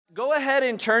Go ahead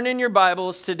and turn in your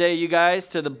Bibles today, you guys,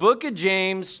 to the book of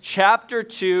James, chapter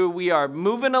 2. We are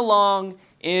moving along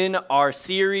in our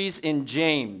series in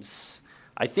James.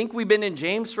 I think we've been in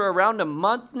James for around a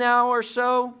month now or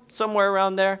so, somewhere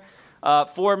around there.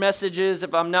 4 messages,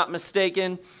 if I'm not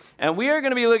mistaken. And we are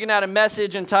going to be looking at a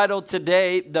message entitled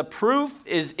today, "The Proof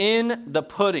is in the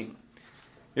Pudding."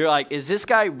 You're like, is this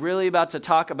guy really about to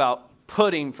talk about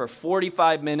pudding for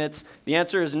 45 minutes? The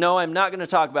answer is no, I'm not going to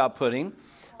talk about pudding.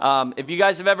 If you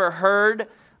guys have ever heard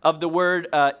of the word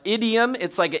idiom,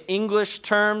 it's like an English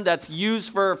term that's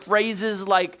used for phrases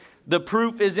like the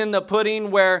proof is in the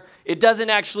pudding, where it doesn't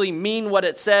actually mean what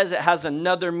it says, it has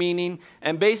another meaning.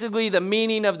 And basically the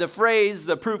meaning of the phrase,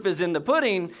 the proof is in the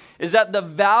pudding, is that the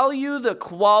value, the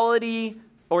quality,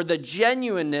 or the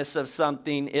genuineness of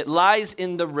something, it lies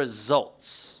in the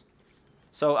results.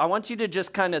 So I want you to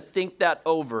just kind of think that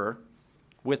over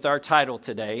with our title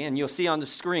today. And you'll see on the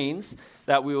screens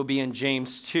that we will be in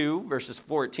James 2, verses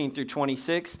 14 through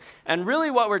 26. And really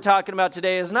what we're talking about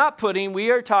today is not pudding. We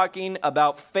are talking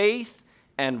about faith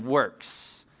and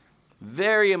works.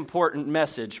 Very important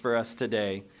message for us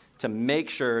today to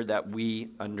make sure that we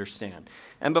understand.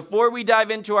 And before we dive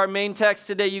into our main text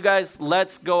today, you guys,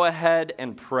 let's go ahead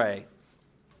and pray.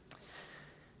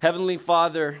 Heavenly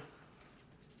Father,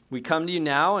 we come to you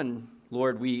now, and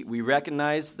Lord, we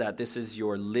recognize that this is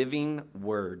your living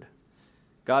word.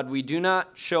 God, we do not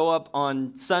show up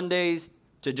on Sundays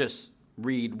to just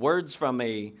read words from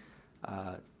a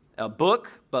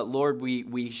book, but Lord,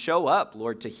 we show up,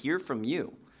 Lord, to hear from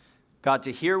you. God,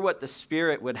 to hear what the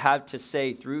Spirit would have to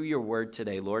say through your word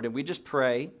today, Lord. And we just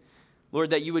pray,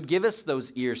 Lord, that you would give us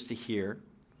those ears to hear.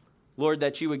 Lord,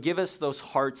 that you would give us those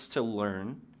hearts to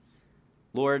learn.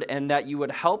 Lord, and that you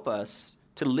would help us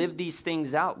to live these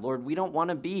things out. Lord, we don't want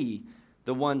to be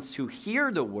the ones who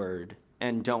hear the word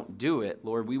and don't do it.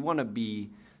 Lord, we want to be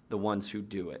the ones who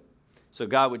do it. So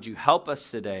God, would you help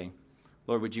us today?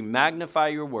 Lord, would you magnify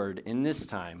your word in this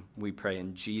time? We pray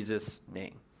in Jesus'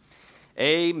 name.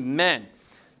 Amen.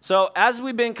 So as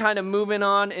we've been kind of moving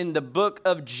on in the book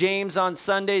of James on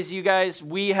Sundays, you guys,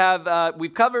 we've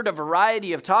covered a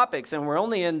variety of topics, and we're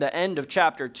only in the end of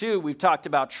chapter 2. We've talked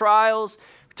about trials.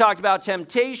 We talked about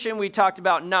temptation. We talked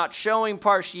about not showing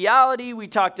partiality. We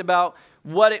talked about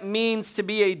what it means to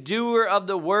be a doer of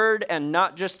the word and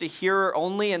not just a hearer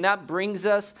only. And that brings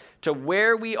us to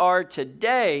where we are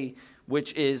today,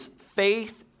 which is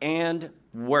faith and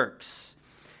works.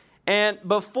 And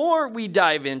before we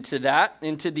dive into that,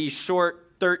 into these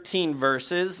short 13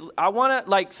 verses, I want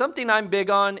to, something I'm big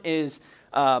on is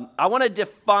I want to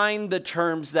define the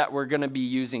terms that we're going to be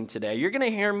using today. You're going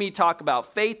to hear me talk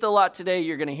about faith a lot today.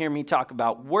 You're going to hear me talk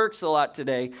about works a lot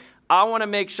today. I want to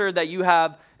make sure that you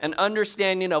have an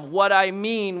understanding of what I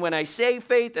mean when I say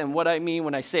faith and what I mean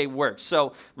when I say works.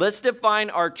 So let's define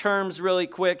our terms really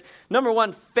quick. Number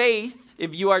one, faith.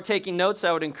 If you are taking notes,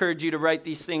 I would encourage you to write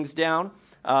these things down.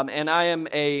 And I am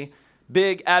a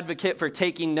big advocate for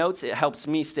taking notes. It helps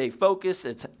me stay focused.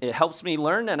 It helps me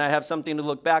learn, and I have something to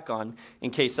look back on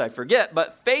in case I forget.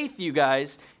 But faith, you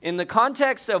guys, in the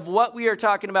context of what we are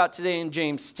talking about today in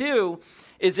James 2,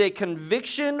 is a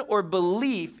conviction or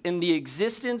belief in the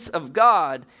existence of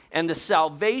God and the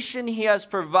salvation he has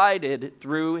provided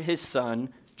through his son,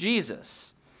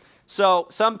 Jesus. So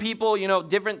some people,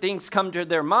 different things come to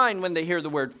their mind when they hear the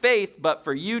word faith, but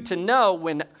for you to know,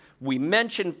 when we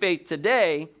mention faith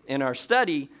today in our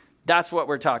study, that's what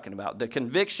we're talking about. The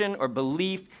conviction or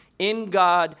belief in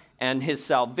God and his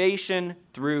salvation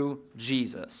through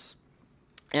Jesus.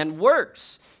 And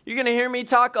works. You're going to hear me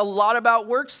talk a lot about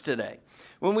works today.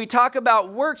 When we talk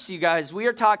about works, you guys, we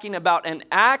are talking about an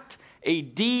act, a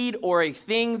deed, or a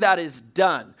thing that is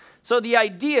done. So the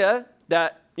idea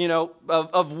that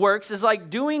of works is like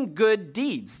doing good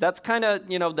deeds. That's kind of,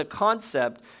 the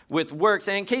concept with works.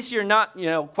 And in case you're not,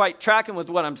 quite tracking with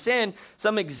what I'm saying,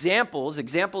 some examples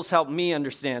help me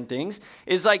understand things,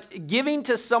 is like giving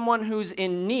to someone who's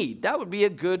in need. That would be a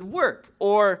good work.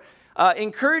 Or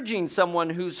encouraging someone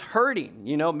who's hurting.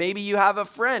 Maybe you have a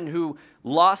friend who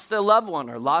lost a loved one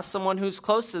or lost someone who's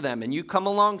close to them, and you come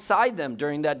alongside them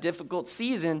during that difficult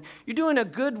season. You're doing a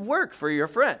good work for your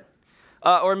friend.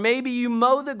 Or maybe you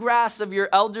mow the grass of your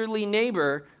elderly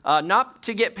neighbor, not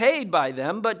to get paid by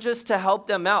them, but just to help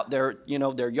them out. Their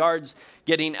yard's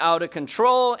getting out of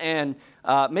control, and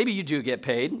maybe you do get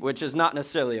paid, which is not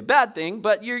necessarily a bad thing,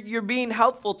 but you're being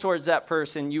helpful towards that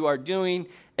person. You are doing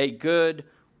a good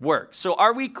work. So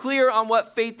are we clear on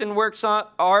what faith and works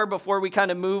are before we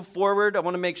kind of move forward? I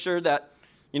want to make sure that,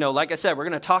 like I said, we're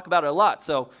going to talk about it a lot.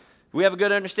 So we have a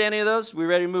good understanding of those? We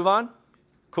ready to move on?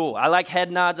 Cool. I like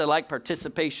head nods. I like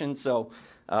participation. So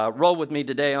roll with me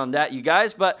today on that, you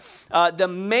guys. But the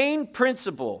main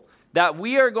principle that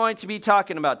we are going to be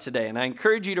talking about today, and I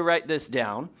encourage you to write this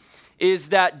down, is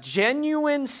that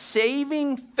genuine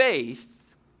saving faith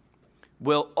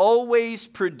will always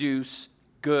produce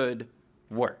good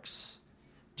works.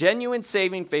 Genuine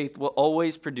saving faith will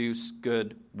always produce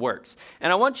good works.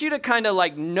 And I want you to kind of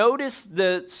like notice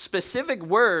the specific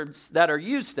words that are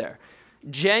used there.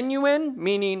 Genuine,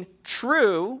 meaning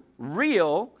true,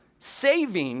 real,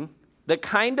 saving, the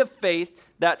kind of faith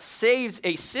that saves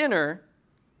a sinner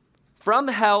from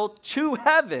hell to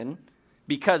heaven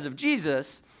because of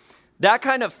Jesus. That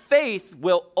kind of faith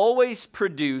will always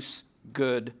produce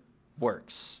good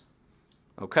works.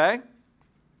 Okay?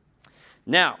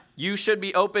 Now, you should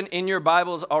be open in your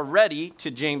Bibles already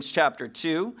to James chapter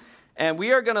 2. And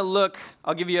we are going to look,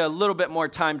 I'll give you a little bit more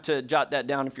time to jot that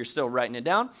down if you're still writing it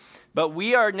down. But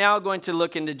we are now going to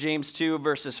look into James 2,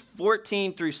 verses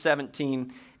 14 through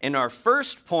 17, in our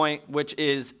first point, which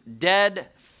is dead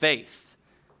faith.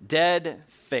 Dead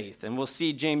faith. And we'll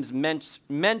see James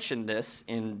mention this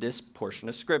in this portion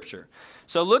of Scripture.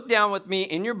 So look down with me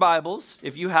in your Bibles,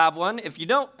 if you have one. If you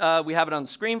don't, we have it on the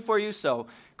screen for you, so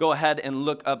go ahead and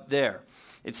look up there.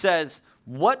 It says,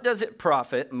 "What does it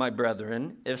profit, my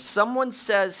brethren, if someone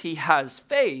says he has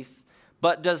faith,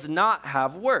 but does not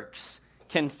have works?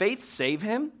 Can faith save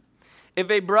him? If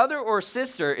a brother or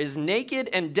sister is naked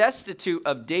and destitute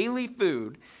of daily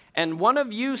food, and one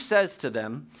of you says to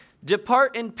them,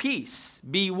 'Depart in peace,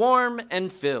 be warm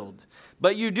and filled,'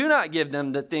 but you do not give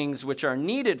them the things which are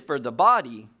needed for the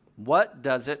body, what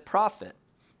does it profit?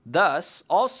 Thus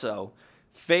also,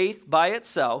 faith by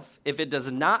itself, if it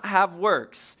does not have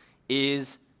works,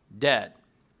 is dead."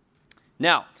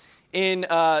 Now, in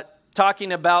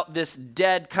talking about this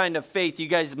dead kind of faith, you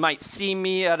guys might see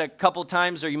me at a couple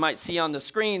times, or you might see on the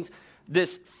screens,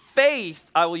 this faith,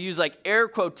 I will use like air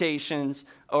quotations,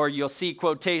 or you'll see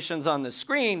quotations on the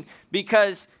screen,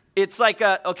 because it's like,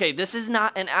 okay, this is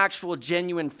not an actual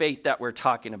genuine faith that we're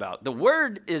talking about. The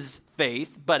word is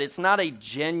faith, but it's not a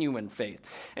genuine faith.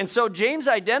 And so James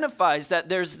identifies that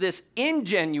there's this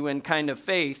ingenuine kind of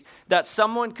faith that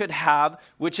someone could have,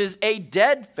 which is a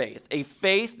dead faith, a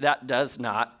faith that does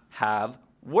not have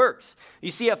works. You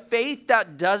see, a faith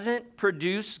that doesn't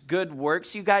produce good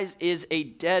works, you guys, is a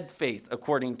dead faith,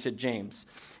 according to James.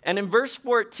 And in verse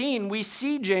 14, we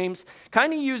see James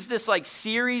kind of use this like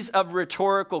series of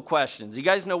rhetorical questions. You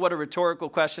guys know what a rhetorical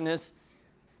question is?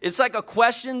 It's like a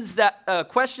question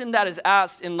that is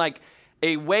asked in like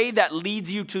a way that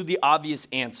leads you to the obvious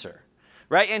answer,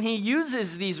 right? And he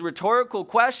uses these rhetorical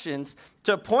questions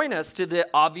to point us to the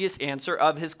obvious answer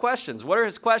of his questions. What are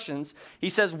his questions? He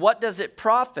says, "What does it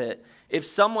profit if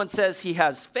someone says he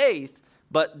has faith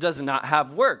but does not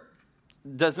have work?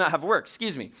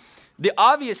 The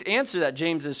obvious answer that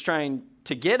James is trying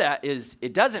to get at is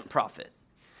it doesn't profit.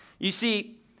 You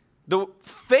see, the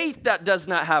faith that does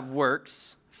not have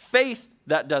works,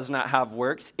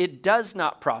 it does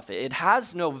not profit. It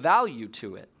has no value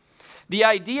to it. The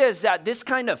idea is that this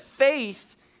kind of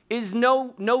faith is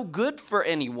no good for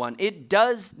anyone. It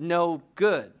does no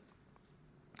good.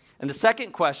 And the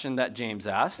second question that James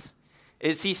asks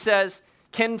is, he says,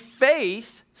 can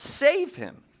faith save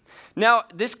him? Now,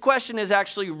 this question is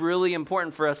actually really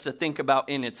important for us to think about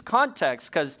in its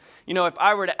context, because, you know, if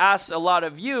I were to ask a lot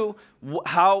of you,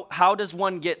 how does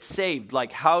one get saved?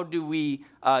 Like, how do we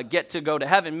get to go to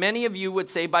heaven? Many of you would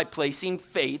say by placing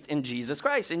faith in Jesus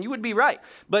Christ, and you would be right.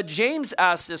 But James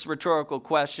asks this rhetorical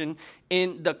question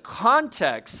in the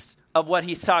context of what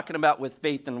he's talking about with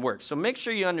faith and works. So make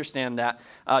sure you understand that.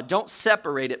 Don't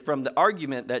separate it from the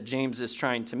argument that James is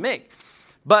trying to make.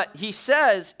 But he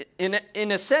says,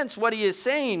 in a sense, what he is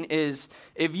saying is,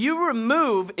 if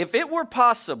it were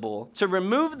possible to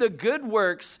remove the good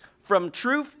works from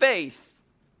true faith,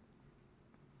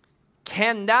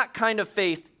 can that kind of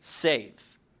faith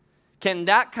save? Can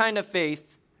that kind of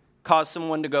faith cause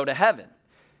someone to go to heaven?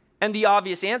 And the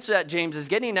obvious answer that James is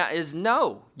getting at is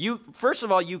no. First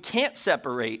of all, you can't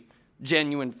separate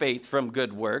genuine faith from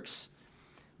good works.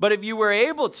 But if you were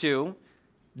able to,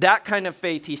 that kind of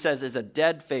faith, he says, is a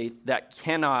dead faith that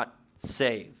cannot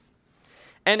save.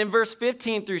 And in verse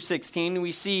 15 through 16,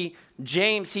 we see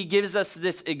James, he gives us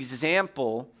this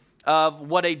example of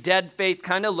what a dead faith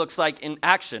kind of looks like in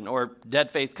action, or dead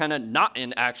faith kind of not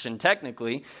in action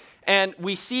technically. And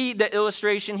we see the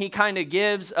illustration he kind of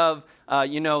gives of,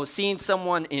 seeing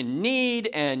someone in need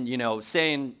and,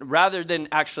 saying, rather than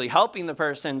actually helping the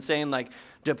person, saying like,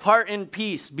 "Depart in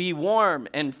peace, be warm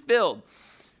and filled."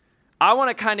 I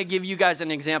want to kind of give you guys an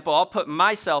example. I'll put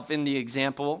myself in the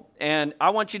example, and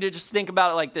I want you to just think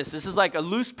about it like this. This is like a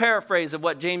loose paraphrase of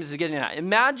what James is getting at.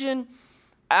 Imagine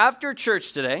after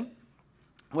church today,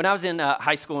 when I was in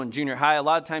high school and junior high, a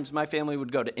lot of times my family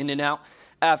would go to In-N-Out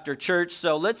after church.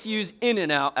 So let's use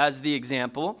In-N-Out as the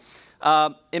example.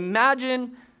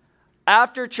 Imagine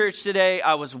after church today,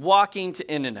 I was walking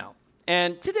to In-N-Out.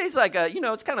 And today's like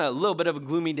it's kind of a little bit of a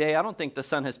gloomy day. I don't think the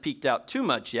sun has peaked out too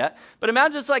much yet. But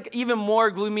imagine it's like even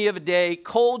more gloomy of a day,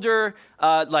 colder,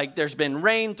 like there's been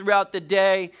rain throughout the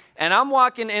day. And I'm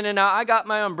walking In-N-Out. I got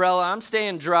my umbrella. I'm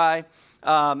staying dry.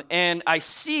 And I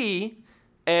see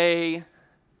a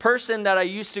person that I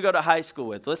used to go to high school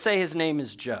with. Let's say his name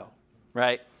is Joe,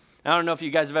 right? I don't know if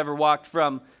you guys have ever walked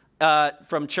from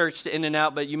church to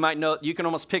In-N-Out, but you might know, you can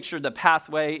almost picture the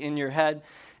pathway in your head.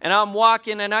 And I'm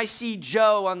walking, and I see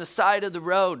Joe on the side of the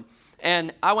road.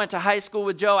 And I went to high school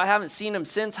with Joe. I haven't seen him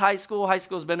since high school. High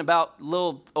school's been about a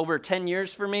little over 10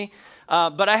 years for me.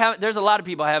 But there's a lot of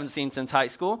people I haven't seen since high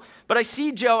school. But I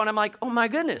see Joe, and I'm like, oh, my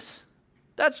goodness,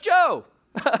 that's Joe.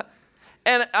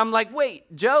 And I'm like, wait,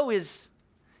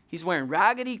 he's wearing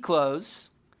raggedy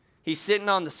clothes. He's sitting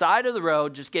on the side of the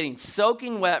road, just getting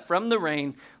soaking wet from the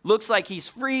rain. Looks like he's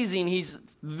freezing. He's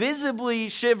visibly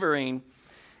shivering.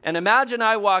 And imagine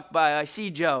I walk by, I see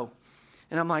Joe,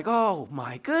 and I'm like, oh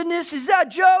my goodness, is that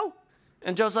Joe?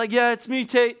 And Joe's like, yeah, it's me,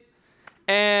 Tate.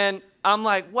 And I'm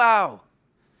like, wow,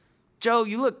 Joe,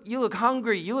 you look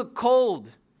hungry, you look cold.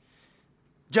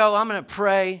 Joe, I'm going to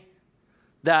pray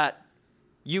that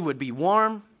you would be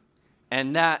warm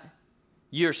and that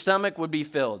your stomach would be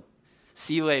filled.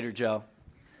 See you later, Joe.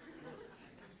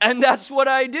 And that's what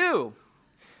I do.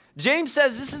 James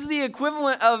says this is the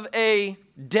equivalent of a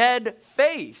dead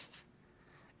faith.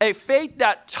 A faith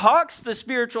that talks the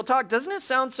spiritual talk. Doesn't it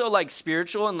sound so like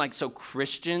spiritual and like so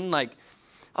Christian? Like,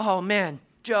 oh man,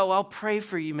 Joe, I'll pray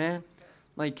for you, man.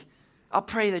 Like, I'll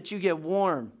pray that you get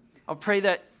warm. I'll pray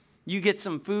that you get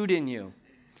some food in you.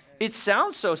 It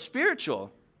sounds so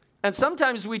spiritual. And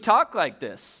sometimes we talk like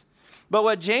this. But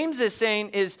what James is saying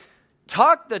is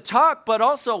talk the talk, but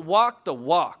also walk the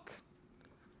walk.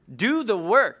 Do the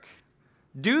work.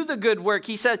 Do the good work.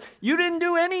 He said, you didn't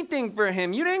do anything for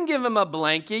him. You didn't give him a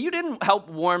blanket. You didn't help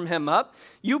warm him up.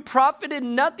 You profited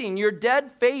nothing. Your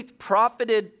dead faith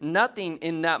profited nothing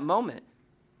in that moment.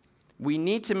 We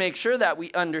need to make sure that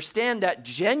we understand that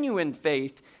genuine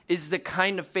faith is the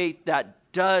kind of faith that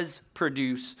does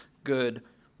produce good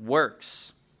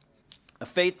works. A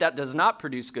faith that does not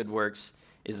produce good works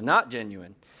is not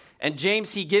genuine. And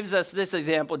James, he gives us this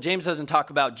example. James doesn't talk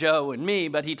about Joe and me,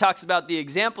 but he talks about the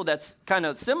example that's kind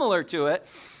of similar to it.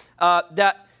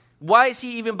 That why is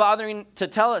he even bothering to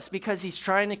tell us? Because he's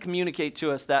trying to communicate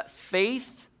to us that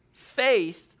faith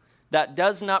that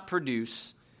does not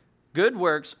produce good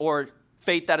works, or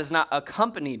faith that is not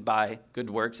accompanied by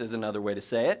good works is another way to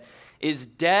say it, is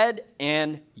dead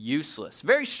and useless.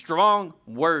 Very strong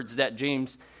words that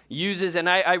James uses, and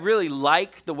I really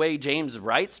like the way James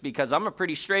writes, because I'm a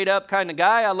pretty straight up kind of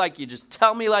guy. I like you just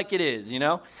tell me like it is,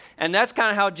 and that's kind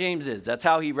of how James is. That's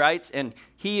how he writes, and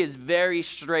he is very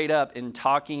straight up in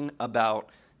talking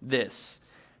about this.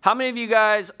 How many of you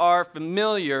guys are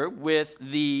familiar with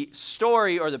the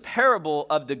story or the parable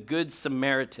of the Good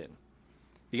Samaritan?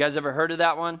 You guys ever heard of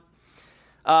that one?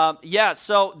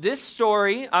 So this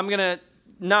story, I'm going to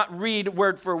not read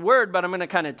word for word, but I'm going to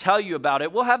kind of tell you about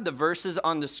it. We'll have the verses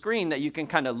on the screen that you can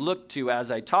kind of look to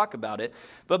as I talk about it.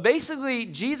 But basically,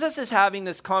 Jesus is having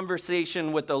this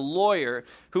conversation with a lawyer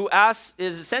who is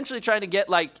essentially trying to get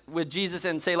with Jesus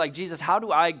and say Jesus, how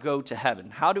do I go to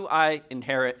heaven? How do I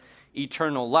inherit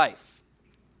eternal life?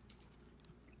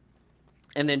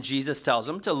 And then Jesus tells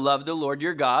him to love the Lord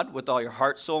your God with all your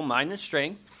heart, soul, mind, and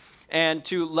strength, and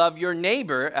to love your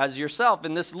neighbor as yourself.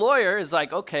 And this lawyer is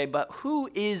like, okay, but who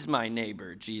is my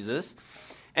neighbor, Jesus?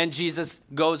 And Jesus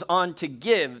goes on to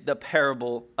give the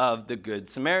parable of the Good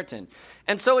Samaritan.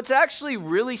 And so it's actually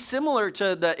really similar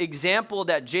to the example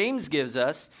that James gives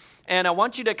us. And I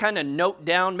want you to kind of note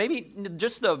down maybe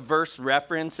just the verse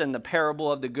reference and the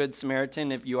parable of the Good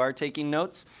Samaritan if you are taking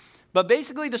notes. But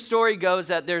basically the story goes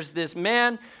that there's this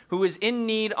man who is in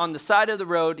need on the side of the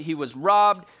road. He was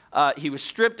robbed. He was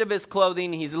stripped of his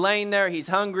clothing. He's laying there. He's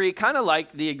hungry, kind of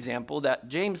like the example that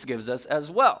James gives us as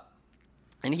well.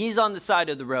 And he's on the side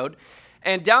of the road.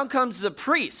 And down comes the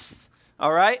priest,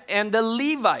 all right, and the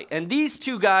Levite. And these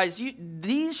two guys,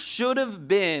 these should have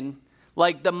been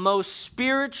like the most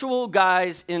spiritual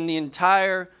guys in the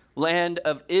entire land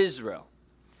of Israel.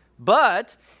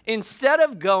 But instead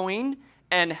of going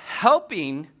and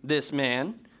helping this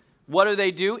man, what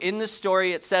do? In the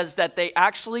story, it says that they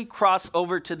actually cross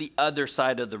over to the other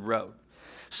side of the road.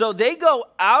 So they go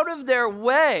out of their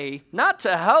way, not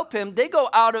to help him, they go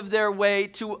out of their way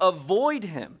to avoid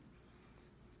him.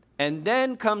 And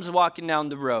then comes walking down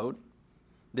the road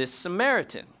this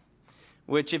Samaritan,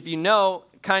 which, if you know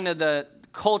kind of the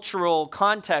cultural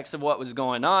context of what was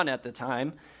going on at the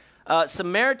time,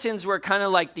 Samaritans were kind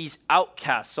of like these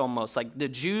outcasts almost. Like the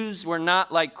Jews were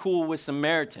not like cool with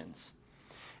Samaritans.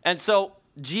 And so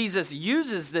Jesus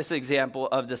uses this example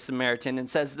of the Samaritan and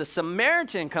says the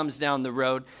Samaritan comes down the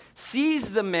road,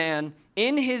 sees the man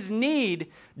in his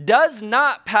need, does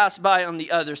not pass by on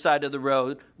the other side of the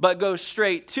road, but goes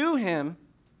straight to him,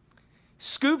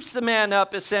 scoops the man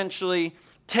up essentially,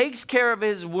 takes care of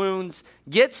his wounds,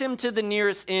 gets him to the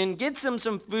nearest inn, gets him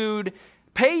some food,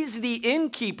 pays the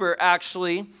innkeeper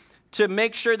actually to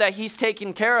make sure that he's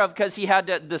taken care of, because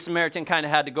the Samaritan kind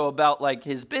of had to go about like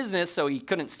his business, so he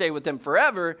couldn't stay with them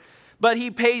forever. But he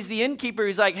pays the innkeeper.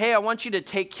 He's like, hey, I want you to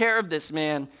take care of this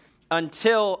man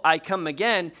until I come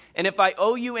again. And if I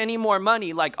owe you any more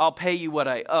money, like I'll pay you what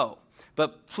I owe.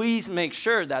 But please make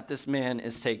sure that this man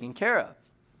is taken care of.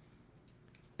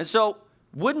 And so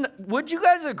would you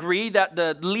guys agree that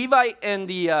the Levite and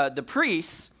the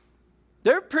priests,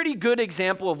 they're a pretty good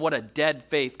example of what a dead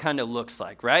faith kind of looks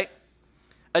like, right?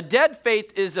 A dead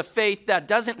faith is a faith that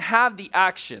doesn't have the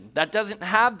action, that doesn't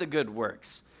have the good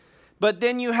works. But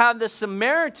then you have the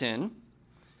Samaritan,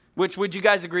 which, would you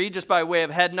guys agree, just by way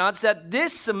of head nods, that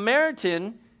this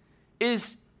Samaritan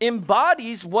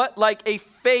embodies what like a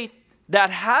faith that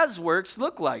has works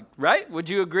look like, right? Would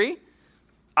you agree?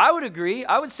 I would agree.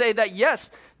 I would say that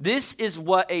yes, this is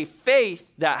what a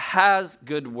faith that has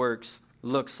good works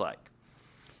looks like.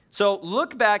 So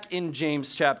look back in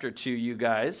James chapter 2, you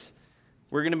guys.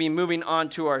 We're going to be moving on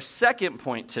to our second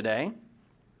point today.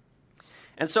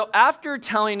 And so after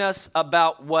telling us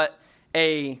about what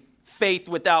a faith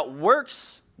without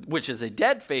works, which is a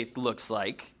dead faith, looks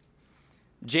like,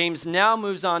 James now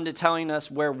moves on to telling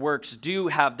us where works do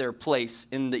have their place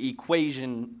in the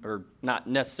equation, or not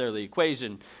necessarily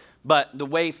equation, but the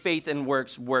way faith and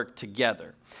works work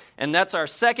together. And that's our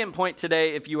second point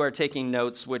today, if you are taking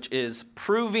notes, which is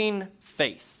proving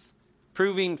faith.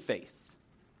 Proving faith.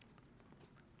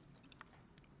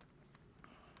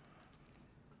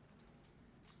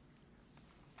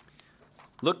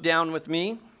 Look down with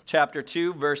me, chapter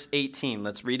 2, verse 18.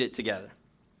 Let's read it together.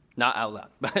 Not out loud,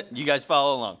 but you guys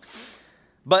follow along.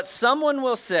 But someone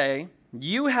will say,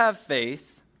 you have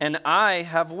faith, and I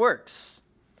have works.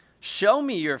 Show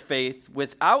me your faith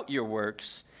without your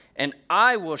works, and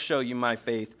I will show you my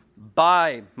faith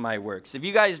by my works. If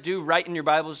you guys do write in your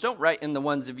Bibles, don't write in the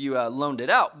ones if you loaned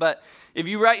it out, but if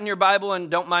you write in your Bible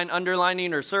and don't mind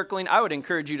underlining or circling, I would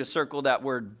encourage you to circle that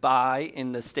word by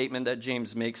in the statement that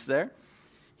James makes there.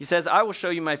 He says, I will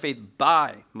show you my faith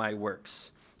by my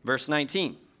works. Verse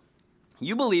 19,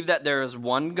 you believe that there is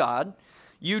one God.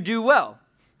 You do well.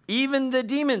 Even the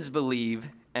demons believe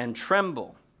and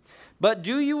tremble. But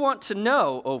do you want to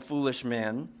know, O foolish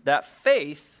man, that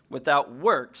faith without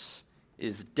works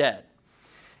is dead?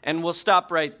 And we'll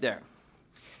stop right there.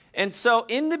 And so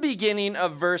in the beginning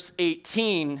of verse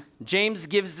 18, James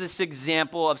gives this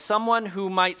example of someone who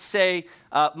might say,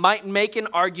 might make an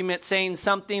argument saying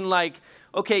something like,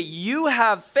 okay, you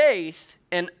have faith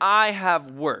and I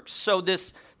have works. So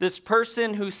this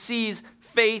person who sees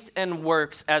faith and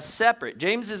works as separate.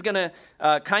 James is going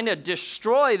to kind of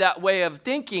destroy that way of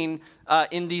thinking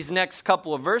in these next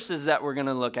couple of verses that we're going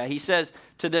to look at. He says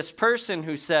to this person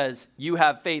who says, you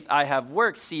have faith, I have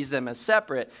works, sees them as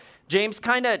separate. James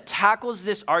kind of tackles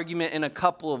this argument in a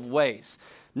couple of ways.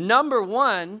 Number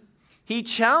one, he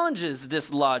challenges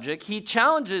this logic. He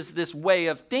challenges this way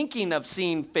of thinking of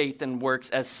seeing faith and works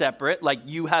as separate, like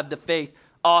you have the faith,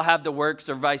 I'll have the works,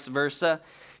 or vice versa.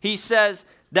 He says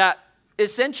that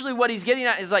essentially what he's getting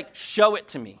at is like, show it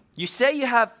to me. You say you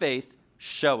have faith,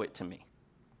 show it to me.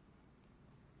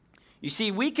 You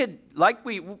see, we could, like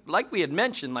we had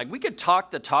mentioned, like we could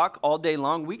talk the talk all day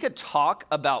long. We could talk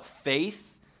about faith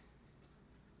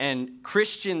and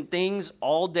Christian things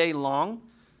all day long,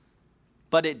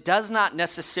 but it does not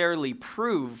necessarily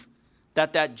prove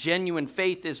that genuine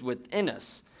faith is within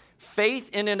us. Faith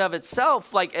in and of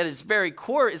itself, like at its very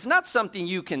core, is not something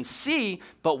you can see,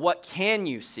 but what can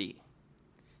you see?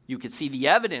 You could see the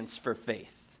evidence for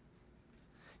faith.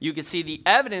 You could see the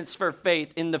evidence for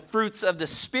faith in the fruits of the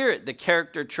Spirit, the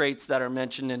character traits that are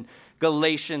mentioned in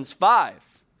Galatians 5.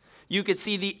 You could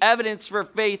see the evidence for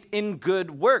faith in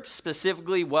good works,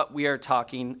 specifically what we are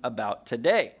talking about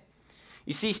today.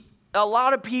 You see, a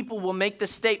lot of people will make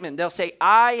this statement. They'll say,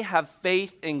 I have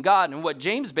faith in God. And what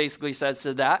James basically says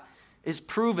to that is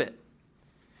prove it.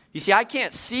 You see, I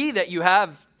can't see that you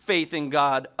have faith in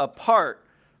God apart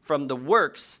from the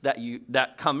works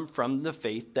that come from the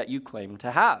faith that you claim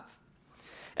to have.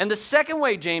 And the second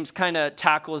way James kind of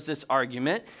tackles this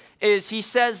argument is he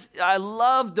says, I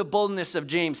love the boldness of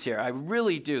James here. I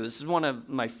really do. This is one of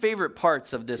my favorite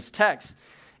parts of this text,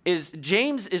 is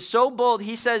James is so bold.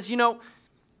 He says,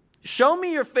 show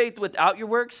me your faith without your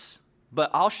works, but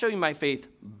I'll show you my faith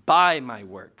by my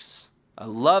works. I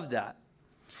love that.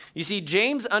 You see,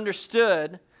 James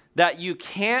understood that you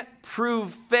can't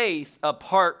prove faith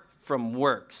apart from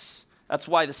works. That's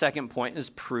why the second point is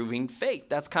proving faith.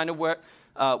 That's kind of what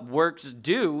works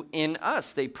do in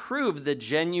us. They prove the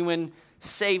genuine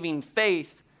saving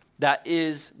faith that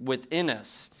is within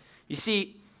us. You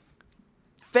see,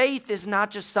 faith is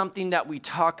not just something that we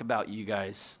talk about, you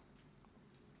guys.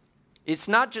 It's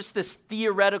not just this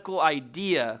theoretical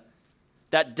idea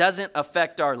that doesn't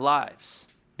affect our lives.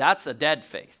 That's a dead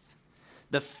faith.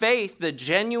 The faith, the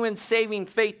genuine saving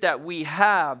faith that we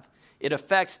have, it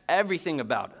affects everything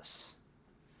about us.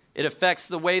 It affects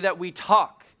the way that we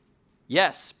talk,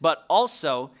 yes, but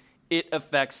also it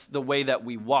affects the way that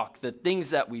we walk, the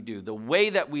things that we do, the way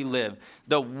that we live,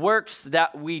 the works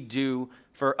that we do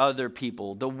for other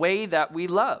people, the way that we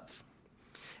love.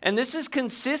 And this is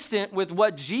consistent with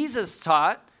what Jesus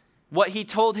taught, what he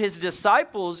told his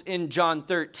disciples in John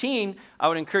 13. I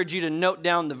would encourage you to note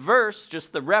down the verse,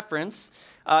 just the reference.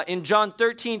 In John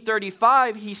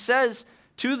 13:35, he says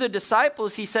to the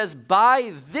disciples, he says,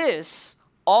 by this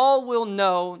all will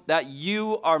know that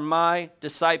you are my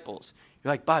disciples.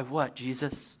 You're like, by what,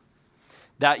 Jesus?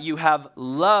 That you have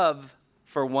love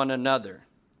for one another.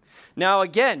 Now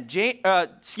again,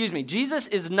 Jesus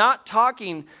is not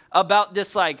talking about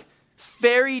this like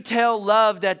fairy tale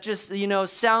love that just,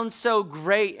 sounds so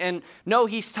great. And no,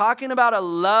 he's talking about a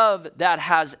love that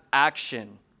has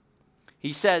action.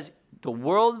 He says, the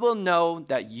world will know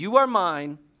that you are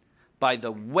mine by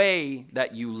the way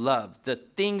that you love, the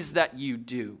things that you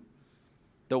do,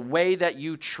 the way that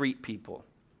you treat people.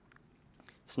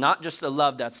 It's not just a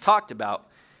love that's talked about.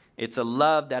 It's a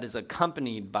love that is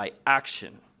accompanied by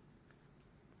action.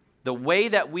 The way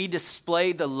that we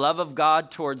display the love of God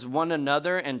towards one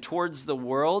another and towards the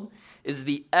world is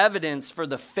the evidence for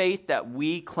the faith that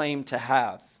we claim to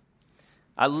have.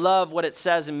 I love what it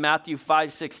says in Matthew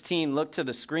 5:16. Look to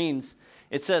the screens.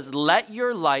 It says, let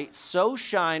your light so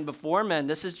shine before men,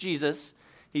 this is Jesus,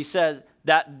 he says,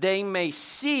 that they may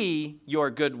see your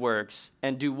good works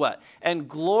and do what? And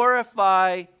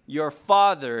glorify your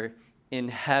Father in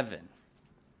heaven.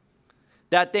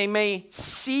 That they may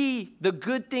see the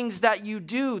good things that you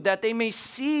do, that they may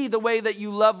see the way that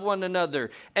you love one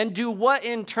another, and do what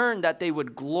in turn? That they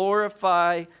would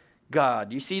glorify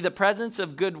God. You see, the presence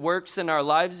of good works in our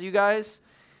lives, you guys,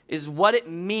 is what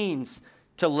it means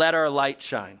to let our light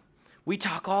shine. We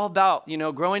talk all about,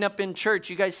 growing up in church,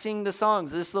 you guys sing the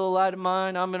songs, this little light of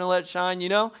mine, I'm going to let it shine,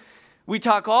 We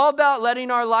talk all about letting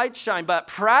our light shine, but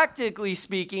practically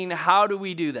speaking, how do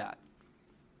we do that?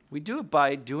 We do it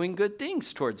by doing good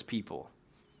things towards people.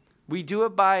 We do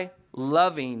it by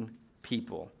loving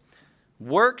people.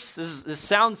 Works, this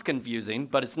sounds confusing,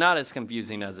 but it's not as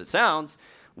confusing as it sounds.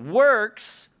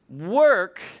 Works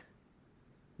work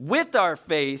with our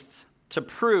faith to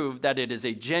prove that it is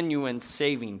a genuine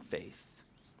saving faith.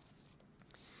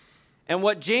 And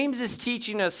what James is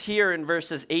teaching us here in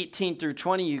verses 18 through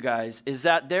 20, you guys, is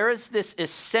that there is this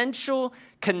essential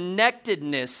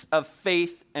connectedness of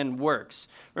faith and works.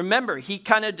 Remember, he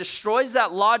kind of destroys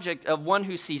that logic of one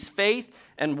who sees faith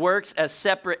and works as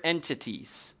separate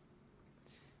entities.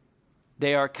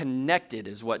 They are connected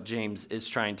is what James is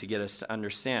trying to get us to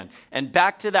understand. And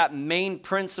back to that main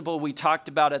principle we talked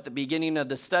about at the beginning of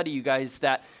the study, you guys,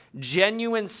 that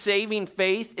genuine saving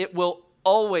faith, it will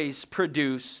always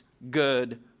produce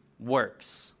good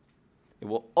works. It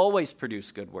will always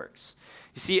produce good works.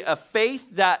 You see, a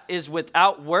faith that is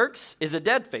without works is a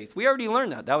dead faith. We already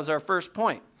learned that. That was our first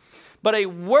point. But a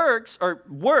works,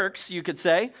 you could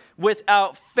say,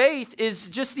 without faith is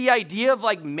just the idea of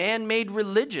like man-made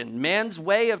religion, man's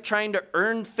way of trying to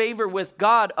earn favor with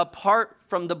God apart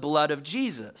from the blood of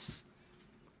Jesus.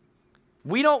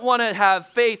 We don't want to have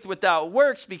faith without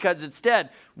works because it's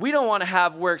dead. We don't want to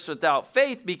have works without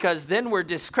faith because then we're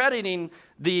discrediting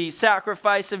the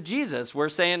sacrifice of Jesus. We're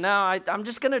saying, no, I'm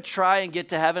just going to try and get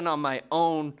to heaven on my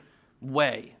own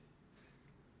way.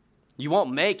 You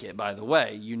won't make it, by the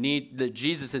way.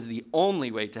 Jesus is the only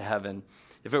way to heaven.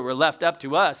 If it were left up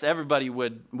to us, everybody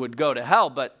would go to hell,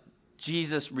 but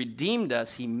Jesus redeemed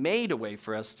us. He made a way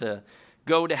for us to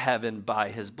go to heaven by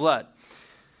his blood.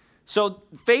 So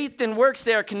faith and works,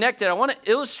 they are connected. I want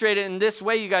to illustrate it in this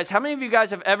way, you guys. How many of you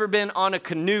guys have ever been on a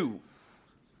canoe?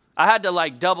 I had to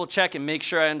double check and make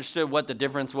sure I understood what the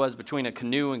difference was between a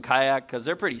canoe and kayak, because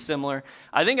they're pretty similar.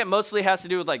 I think it mostly has to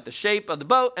do with the shape of the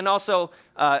boat, and also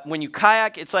when you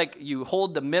kayak, it's like you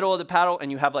hold the middle of the paddle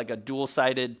and you have a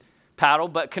dual-sided paddle.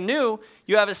 But canoe,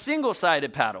 you have a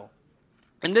single-sided paddle.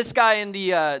 And this guy in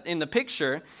the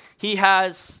picture, he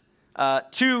has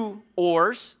 2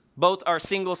 oars. Both are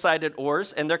single-sided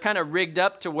oars, and they're kind of rigged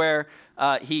up to where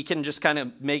he can just kind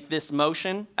of make this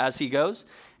motion as he goes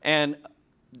and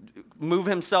move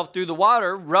himself through the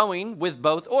water, rowing with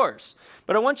both oars.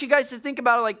 But I want you guys to think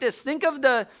about it like this. Think of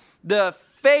the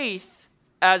faith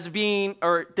as being,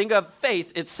 or think of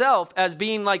faith itself as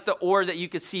being like the oar that you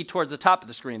could see towards the top of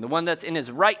the screen, the one that's in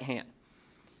his right hand.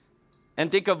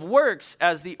 And think of works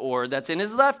as the oar that's in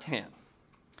his left hand.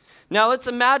 Now let's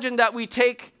imagine that we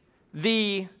take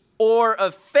the oar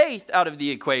of faith out of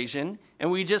the equation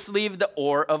and we just leave the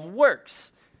oar of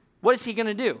works. What is he going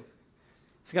to do?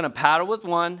 He's going to paddle with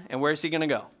one, and where's he going to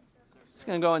go? He's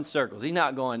going to go in circles. He's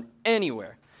not going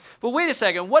anywhere. But wait a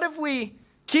second. What if we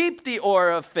keep the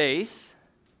oar of faith,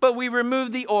 but we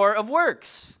remove the oar of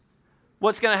works?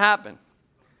 What's going to happen?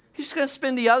 He's just going to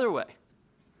spin the other way.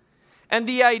 And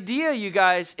the idea, you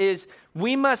guys, is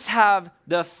we must have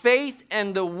the faith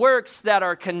and the works that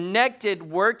are connected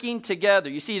working together.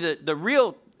 You see, the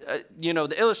real,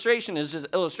 the illustration is just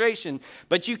illustration,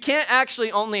 but you can't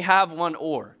actually only have one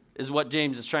oar, is what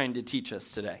James is trying to teach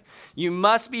us today. You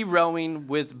must be rowing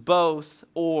with both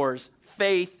oars,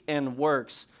 faith and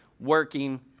works,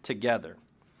 working together.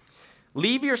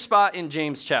 Leave your spot in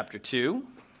James chapter 2,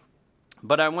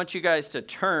 but I want you guys to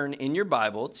turn in your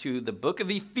Bible to the book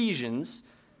of Ephesians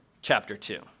chapter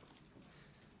 2.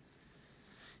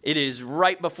 It is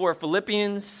right before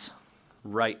Philippians,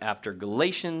 right after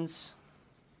Galatians.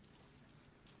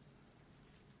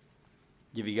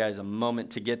 Give you guys a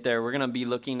moment to get there. We're going to be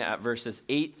looking at verses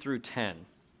 8 through 10.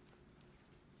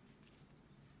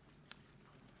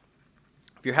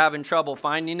 If you're having trouble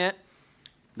finding it,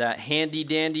 that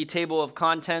handy-dandy table of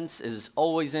contents is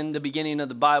always in the beginning of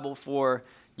the Bible for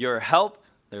your help.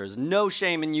 There is no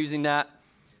shame in using that.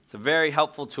 It's a very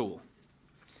helpful tool.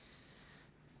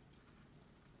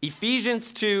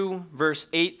 Ephesians 2, verse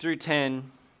 8 through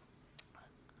 10.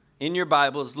 In your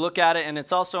Bibles, look at it, and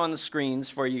it's also on the screens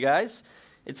for you guys.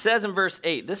 It says in verse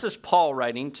 8, this is Paul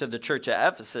writing to the church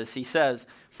at Ephesus. He says,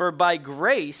 "For by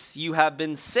grace you have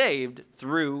been saved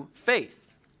through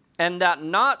faith, and that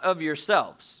not of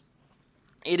yourselves.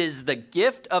 It is the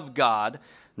gift of God,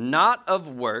 not of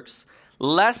works,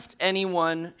 lest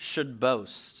anyone should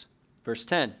boast." Verse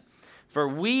 10, "For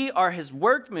we are his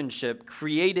workmanship,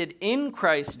 created in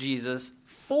Christ Jesus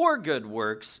for good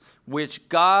works, which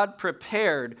God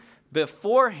prepared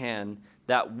beforehand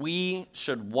that we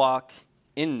should walk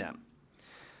in them."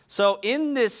 So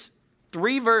in this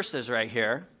 3 verses right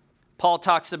here, Paul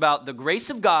talks about the grace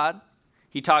of God,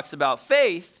 he talks about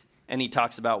faith, and he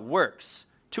talks about works,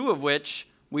 2 of which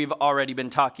we've already been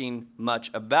talking much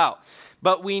about.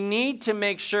 But we need to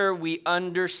make sure we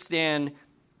understand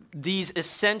these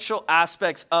essential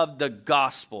aspects of the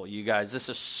gospel, you guys. This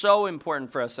is so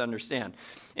important for us to understand.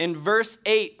 In verse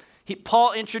 8,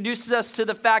 Paul introduces us to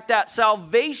the fact that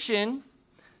salvation,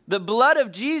 the blood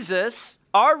of Jesus,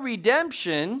 our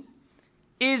redemption,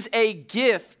 is a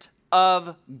gift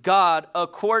of God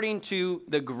according to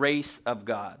the grace of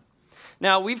God.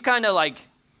 Now, we've kind of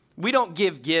we don't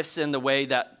give gifts in the way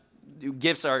that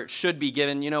gifts should be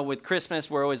given. With Christmas,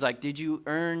 we're always like, did you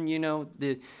earn,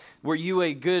 were you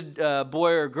a good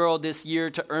boy or girl this year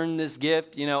to earn this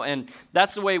gift? And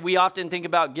that's the way we often think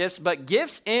about gifts. But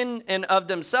gifts in and of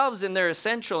themselves, in their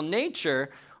essential nature,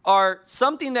 are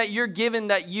something that you're given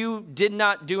that you did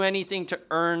not do anything to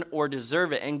earn or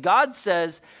deserve it. And God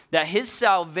says that his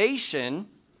salvation,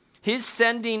 his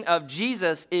sending of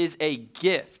Jesus, is a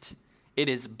gift. It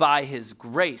is by his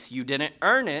grace. You didn't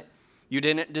earn it. You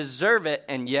didn't deserve it.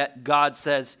 And yet God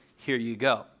says, here you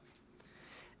go.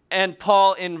 And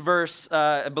Paul in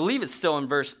I believe it's still in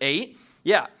verse 8.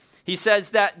 Yeah. He says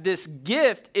that this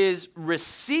gift is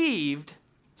received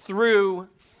through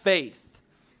faith.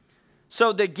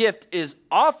 So the gift is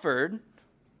offered,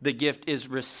 the gift is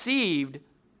received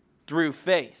through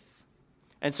faith.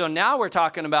 And so now we're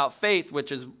talking about faith, which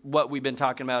is what we've been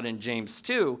talking about in James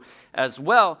 2 as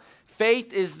well.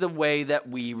 Faith is the way that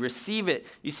we receive it.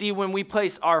 You see, when we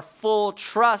place our full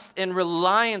trust and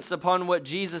reliance upon what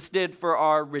Jesus did for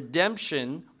our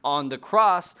redemption on the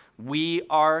cross, we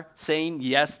are saying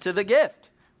yes to the gift.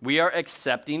 We are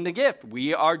accepting the gift.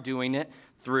 We are doing it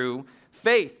through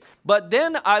faith. But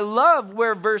then I love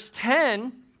where verse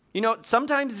 10,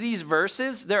 sometimes these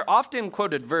verses, they're often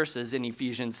quoted verses in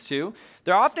Ephesians 2.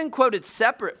 They're often quoted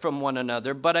separate from one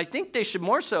another, but I think they should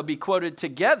more so be quoted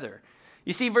together.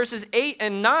 You see, verses 8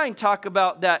 and 9 talk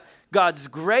about that God's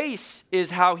grace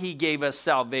is how he gave us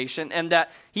salvation, and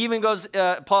that he even goes,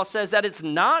 Paul says that it's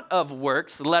not of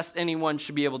works, lest anyone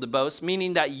should be able to boast,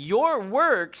 meaning that your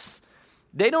works,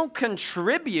 they don't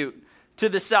contribute to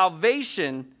the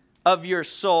salvation of your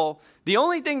soul. The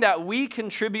only thing that we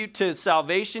contribute to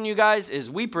salvation, you guys,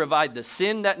 is we provide the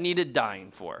sin that needed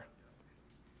dying for.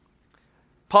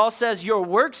 Paul says your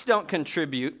works don't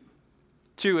contribute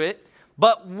to it,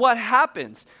 but what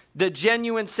happens? The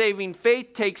genuine saving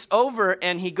faith takes over,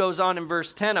 and he goes on in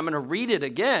verse 10. I'm going to read it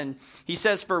again. He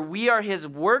says, "For we are his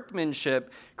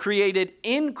workmanship, created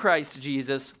in Christ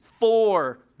Jesus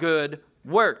for good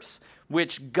works,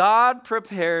 which God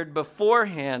prepared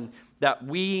beforehand that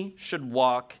we should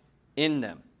walk in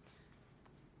them."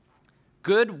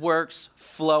 Good works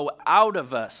flow out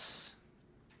of us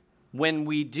when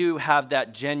we do have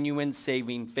that genuine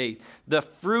saving faith. The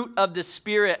fruit of the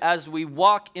Spirit as we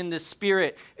walk in the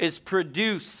Spirit is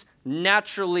produced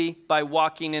naturally by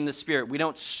walking in the Spirit. We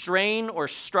don't strain or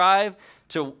strive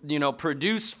to,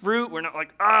 produce fruit. We're not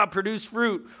like, produce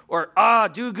fruit or,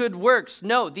 do good works.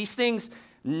 No, these things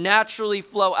naturally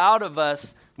flow out of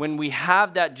us when we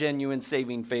have that genuine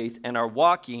saving faith and are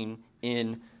walking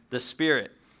in the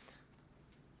Spirit.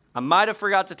 I might have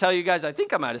forgot to tell you guys, I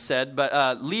think I might have said,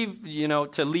 but leave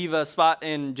a spot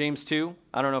in James 2.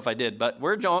 I don't know if I did, but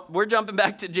we're jumping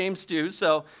back to James 2,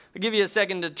 so I'll give you a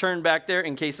second to turn back there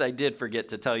in case I did forget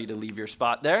to tell you to leave your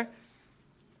spot there.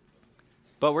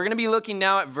 But we're going to be looking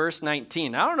now at verse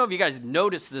 19. I don't know if you guys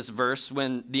noticed this verse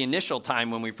when the initial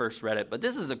time when we first read it, but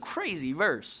this is a crazy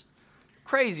verse.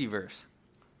 Crazy verse.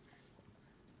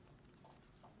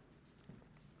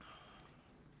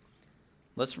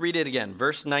 Let's read it again.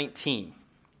 Verse 19.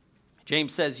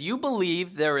 James says, "You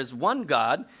believe there is one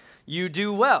God. You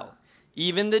do well.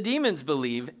 Even the demons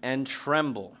believe and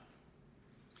tremble."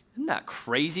 Isn't that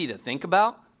crazy to think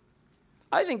about?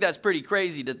 I think that's pretty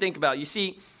crazy to think about. You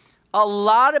see, a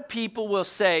lot of people will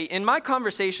say, in my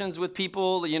conversations with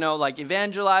people, like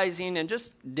evangelizing and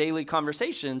just daily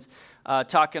conversations,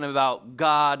 talking about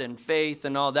God and faith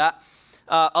and all that,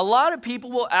 a lot of people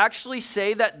will actually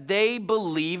say that they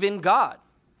believe in God.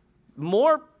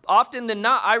 More often than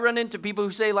not, I run into people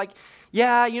who say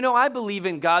I believe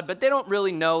in God, but they don't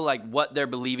really know what they're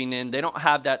believing in. They don't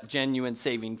have that genuine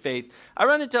saving faith. I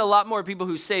run into a lot more people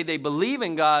who say they believe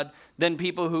in God than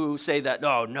people who say that,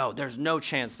 oh, no, there's no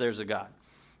chance there's a God.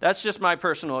 That's just my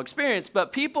personal experience.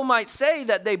 But people might say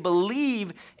that they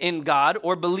believe in God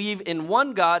or believe in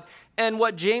one God. And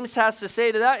what James has to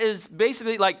say to that is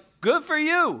basically good for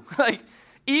you.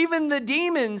 Even the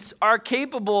demons are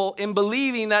capable in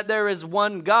believing that there is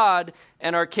one God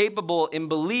and are capable in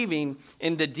believing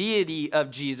in the deity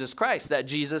of Jesus Christ, that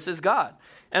Jesus is God.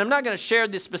 And I'm not going to share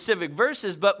the specific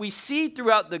verses, but we see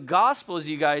throughout the Gospels,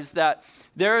 you guys, that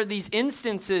there are these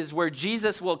instances where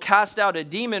Jesus will cast out a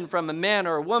demon from a man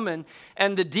or a woman,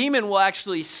 and the demon will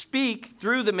actually speak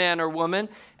through the man or woman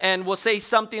and will say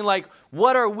something like,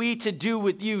 "What are we to do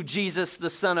with you, Jesus, the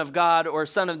Son of God," or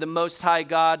Son of the Most High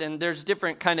God? And there's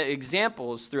different kind of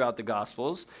examples throughout the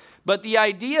Gospels. But the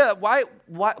idea, why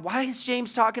is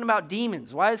James talking about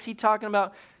demons? Why is he talking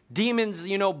about demons,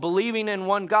 believing in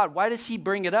one God? Why does he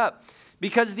bring it up?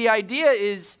 Because the idea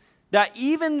is that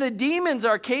even the demons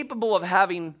are capable of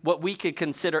having what we could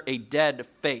consider a dead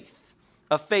faith,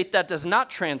 a faith that does not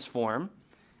transform,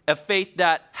 a faith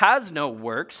that has no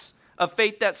works, a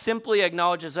faith that simply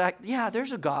acknowledges that, yeah,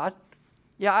 there's a God.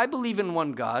 Yeah, I believe in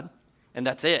one God, and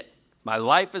that's it. My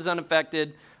life is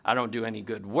unaffected. I don't do any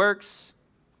good works.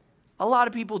 A lot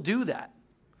of people do that.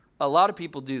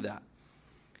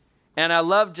 And I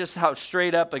love just how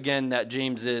straight up, again, that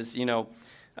James is. You're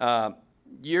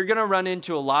going to run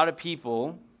into a lot of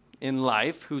people in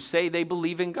life who say they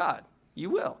believe in God. You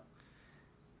will.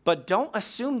 But don't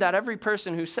assume that every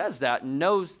person who says that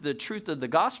knows the truth of the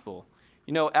gospel.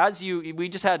 We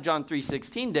just had John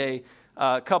 3:16 day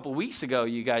a couple weeks ago,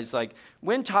 you guys.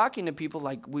 When talking to people,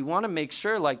 we want to make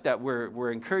sure that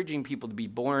we're encouraging people to be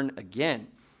born again,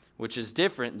 which is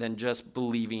different than just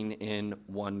believing in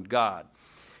one God.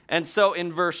 And so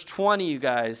in verse 20, you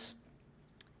guys,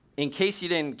 in case you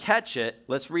didn't catch it,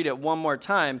 let's read it one more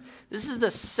time. This is the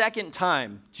second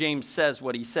time James says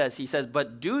what he says. He says,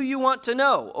 "But do you want to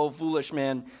know, O foolish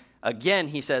man?" Again,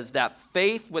 he says that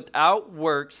faith without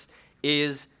works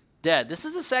is dead. This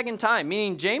is the second time,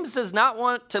 meaning James does not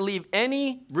want to leave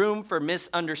any room for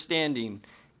misunderstanding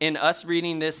in us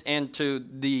reading this and to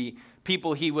the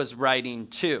people he was writing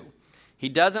to. He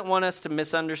doesn't want us to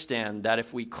misunderstand that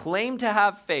if we claim to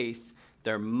have faith,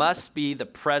 there must be the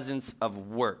presence of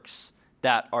works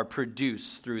that are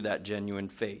produced through that genuine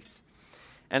faith.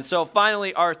 And so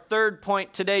finally, our third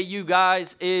point today, you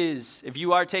guys, is, if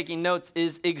you are taking notes,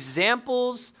 is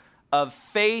examples of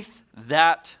faith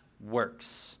that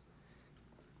works.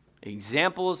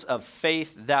 Examples of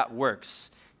faith that works.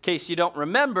 In case you don't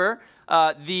remember,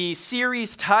 the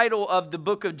series title of the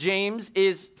book of James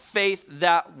is Faith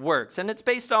That Works, and it's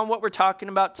based on what we're talking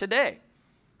about today.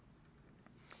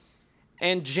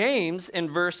 And James, in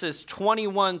verses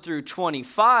 21 through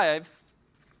 25,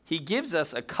 he gives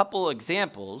us a couple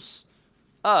examples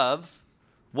of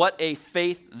what a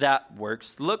faith that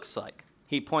works looks like.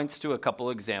 He points to a couple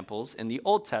examples in the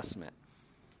Old Testament.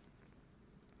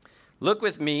 Look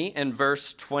with me in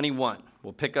verse 21.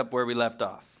 We'll pick up where we left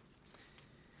off.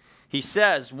 He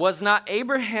says, "Was not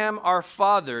Abraham our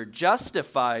father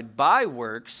justified by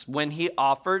works when he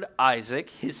offered Isaac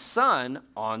his son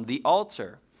on the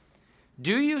altar?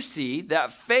 Do you see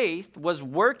that faith was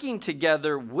working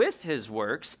together with his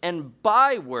works, and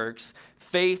by works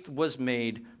faith was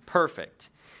made perfect?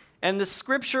 And the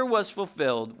scripture was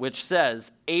fulfilled, which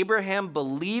says, Abraham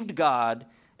believed God,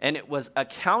 and it was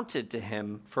accounted to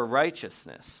him for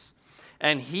righteousness.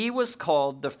 And he was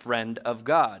called the friend of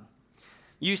God.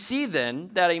 You see then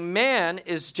that a man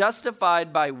is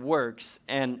justified by works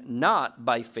and not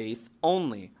by faith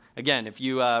only." Again, if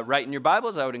you write in your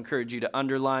Bibles, I would encourage you to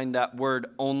underline that word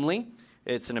only.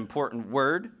 It's an important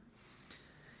word.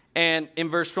 And in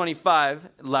verse 25,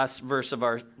 last verse of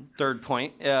our third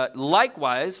point,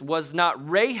 likewise, was not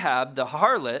Rahab the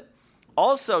harlot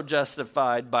also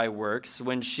justified by works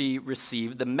when she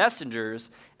received the messengers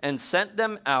and sent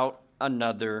them out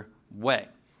another way?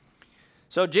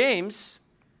 So James,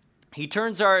 he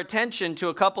turns our attention to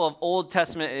a couple of Old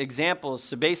Testament examples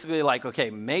to basically okay,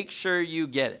 make sure you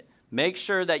get it. Make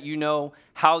sure that you know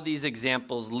how these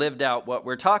examples lived out what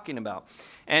we're talking about.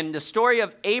 And the story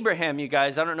of Abraham, you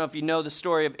guys, I don't know if you know the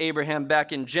story of Abraham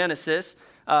back in Genesis,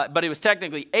 but it was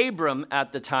technically Abram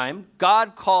at the time.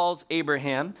 God calls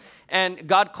Abraham, and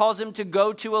God calls him to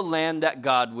go to a land that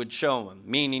God would show him.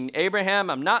 Meaning, Abraham,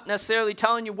 I'm not necessarily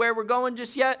telling you where we're going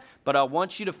just yet, but I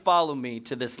want you to follow me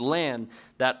to this land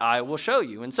that I will show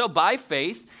you. And so by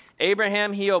faith,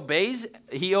 Abraham, he obeys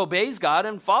God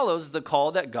and follows the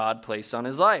call that God placed on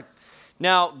his life.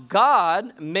 Now,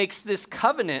 God makes this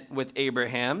covenant with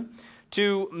Abraham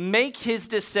to make his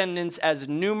descendants as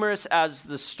numerous as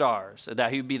the stars, so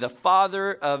that he would be the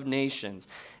father of nations.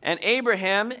 And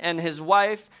Abraham and his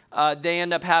wife, they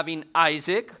end up having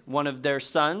Isaac, one of their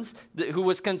sons, who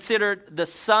was considered the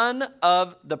son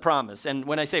of the promise. And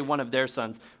when I say one of their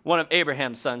sons, one of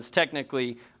Abraham's sons,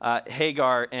 technically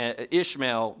Hagar and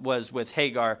Ishmael was with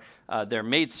Hagar, their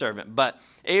maidservant. But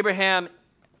Abraham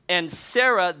and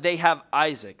Sarah, they have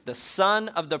Isaac, the son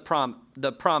of the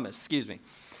promise.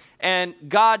 And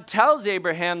God tells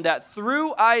Abraham that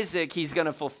through Isaac, he's going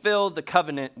to fulfill the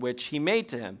covenant which he made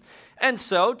to him. And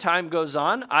so time goes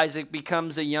on. Isaac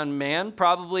becomes a young man,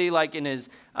 probably in his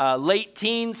late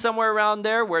teens, somewhere around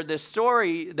there, where the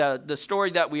story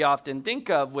that we often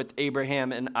think of with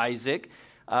Abraham and Isaac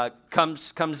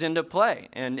comes into play.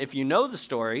 And if you know the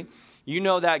story, you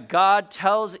know that God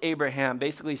tells Abraham,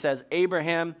 basically says,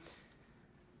 Abraham,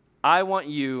 I want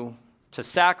you to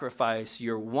sacrifice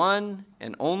your one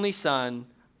and only son,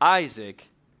 Isaac,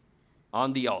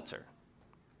 on the altar.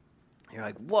 You're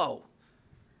like, whoa,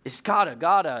 is God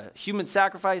a human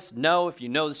sacrifice? No, if you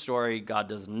know the story, God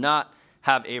does not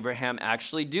have Abraham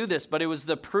actually do this, but it was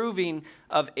the proving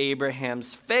of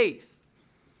Abraham's faith.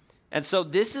 And so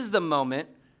this is the moment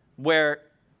where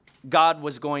God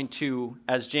was going to,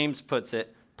 as James puts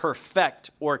it, perfect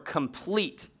or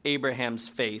complete Abraham's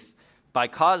faith by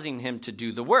causing him to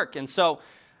do the work. And so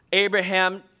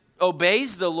Abraham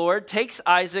obeys the Lord, takes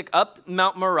Isaac up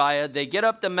Mount Moriah. They get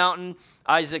up the mountain.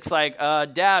 Isaac's like,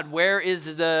 Dad,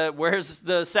 where's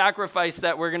the sacrifice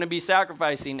that we're going to be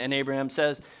sacrificing? And Abraham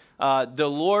says, the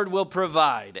Lord will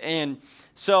provide. And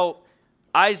so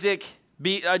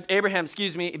Abraham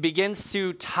begins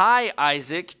to tie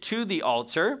Isaac to the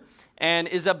altar and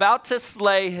is about to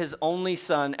slay his only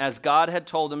son as God had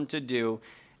told him to do.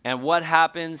 And what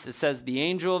happens? It says the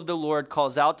angel of the Lord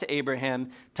calls out to Abraham,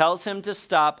 tells him to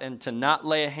stop and to not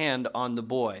lay a hand on the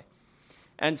boy.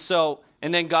 And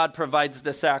then God provides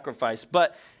the sacrifice.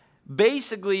 But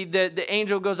basically, the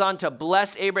angel goes on to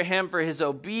bless Abraham for his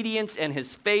obedience and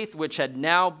his faith, which had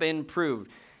now been proved.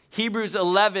 Hebrews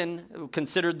 11,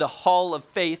 considered the hall of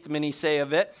faith, many say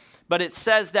of it, but it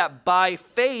says that by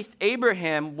faith,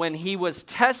 Abraham, when he was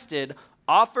tested,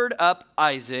 offered up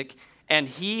Isaac, and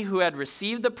he who had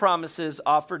received the promises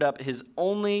offered up his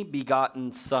only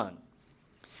begotten son.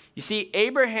 You see,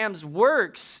 Abraham's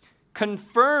works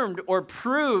confirmed or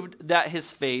proved that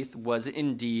his faith was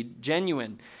indeed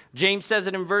genuine. James says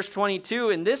it in verse 22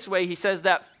 in this way. He says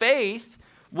that faith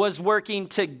was working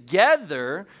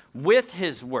together with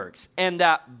his works, and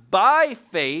that by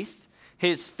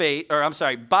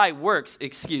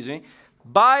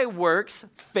works,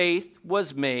 faith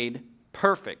was made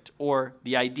perfect, or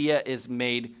the idea is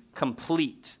made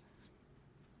complete.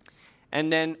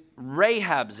 And then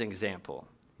Rahab's example.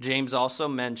 James also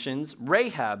mentions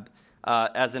Rahab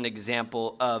as an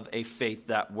example of a faith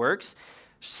that works.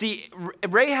 See,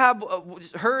 Rahab,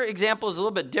 her example is a little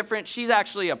bit different. She's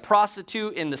actually a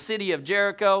prostitute in the city of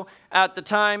Jericho at the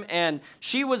time, and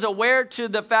she was aware to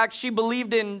the fact she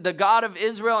believed in the God of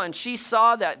Israel, and she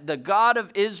saw that the God of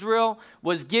Israel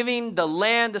was giving the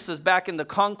land. This was back in the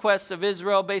conquest of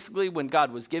Israel, basically, when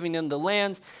God was giving them the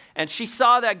lands. And she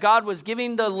saw that God was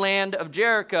giving the land of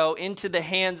Jericho into the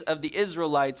hands of the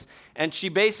Israelites. And she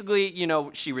basically,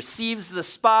 she receives the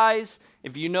spies.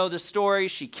 If you know the story,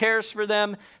 she cares for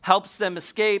them, helps them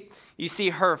escape. You see,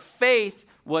 her faith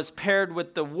was paired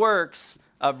with the works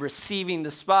of receiving the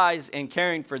spies and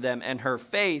caring for them. And her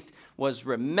faith was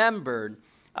remembered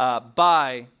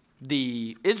by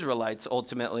the Israelites,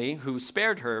 ultimately, who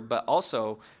spared her, but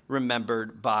also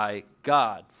remembered by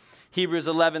God. Hebrews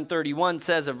 11:31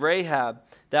 says of Rahab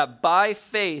that by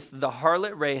faith the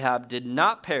harlot Rahab did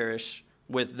not perish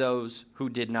with those who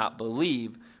did not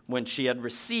believe when she had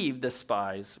received the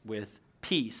spies with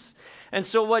peace. And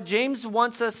so what James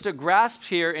wants us to grasp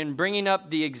here in bringing up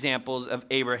the examples of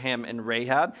Abraham and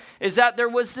Rahab is that there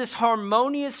was this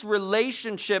harmonious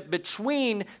relationship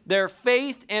between their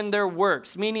faith and their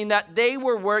works, meaning that they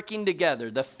were working together.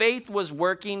 The faith was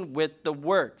working with the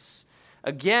works.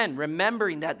 Again,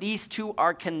 remembering that these two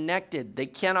are connected. They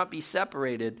cannot be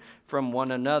separated from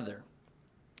one another.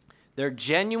 Their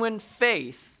genuine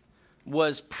faith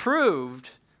was proved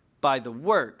by the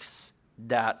works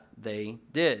that they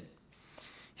did.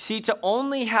 See, to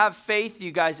only have faith,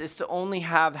 you guys, is to only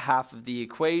have half of the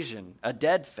equation, a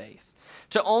dead faith.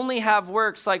 To only have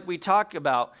works, like we talk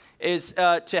about, is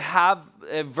to have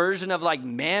a version of like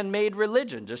man-made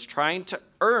religion, just trying to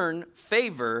earn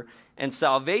favor and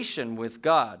salvation with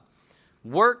God.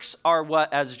 Works are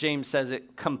what, as James says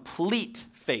it, complete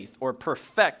faith or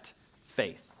perfect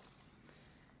faith.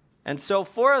 And so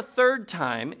for a third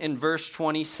time in verse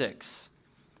 26,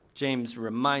 James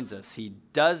reminds us he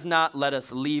does not let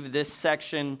us leave this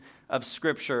section of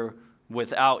Scripture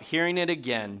without hearing it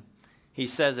again. He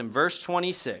says in verse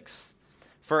 26,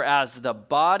 "For as the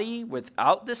body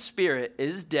without the spirit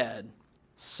is dead,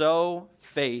 so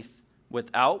faith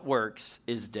without works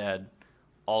is dead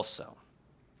also."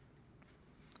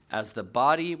 As the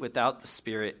body without the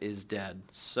spirit is dead,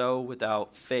 so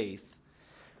faith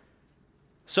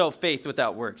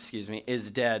without works,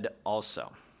 is dead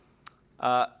also.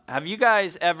 Have you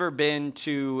guys ever been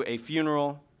to a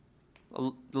funeral?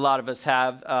 A lot of us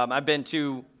have. I've been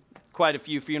to quite a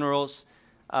few funerals,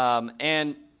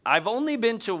 and I've only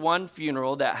been to one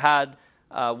funeral that had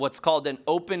what's called an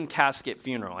open casket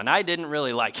funeral, and I didn't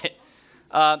really like it.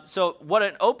 So what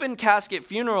an open casket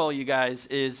funeral, you guys,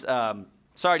 is,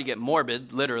 sorry to get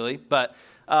morbid, literally, but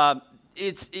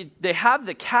they have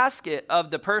the casket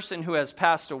of the person who has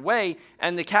passed away,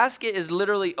 and the casket is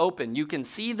literally open. You can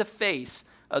see the face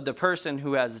of the person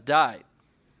who has died.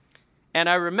 And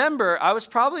I remember I was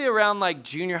probably around like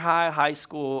junior high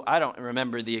school. I don't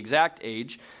remember the exact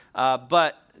age,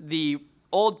 but the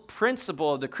old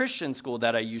principal of the Christian school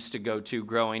that I used to go to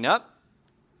growing up,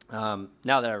 now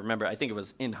that I remember, I think it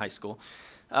was in high school,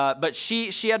 but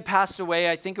she had passed away.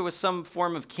 I think it was some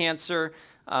form of cancer.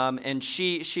 And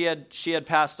she had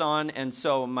passed on, and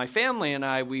so my family and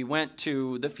I, we went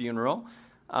to the funeral,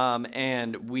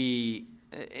 and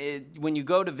when you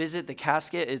go to visit the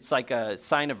casket, it's like a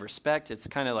sign of respect. It's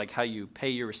kind of like how you pay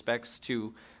your respects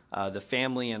to the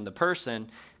family and the person.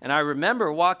 And I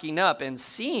remember walking up and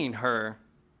seeing her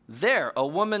there, a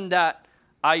woman that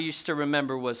I used to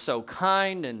remember was so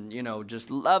kind and, just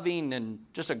loving and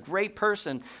just a great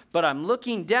person. But I'm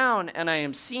looking down and I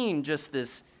am seeing just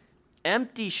this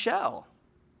empty shell.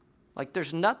 Like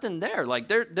there's nothing there. Like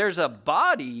there's a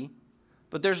body,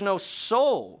 but there's no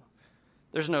soul.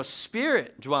 There's no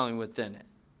spirit dwelling within it.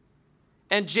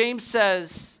 And James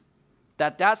says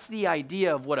that that's the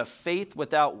idea of what a faith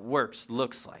without works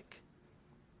looks like.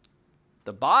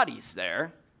 The body's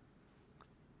there.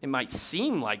 It might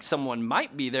seem like someone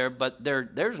might be there, but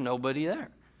there's nobody there.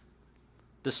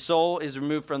 The soul is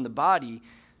removed from the body.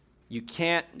 You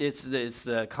can't, it's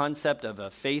the concept of a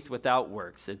faith without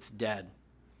works. It's dead.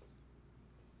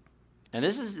 And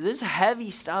this is heavy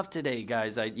stuff today,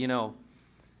 guys. The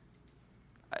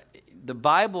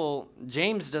Bible,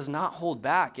 James does not hold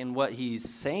back in what he's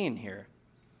saying here.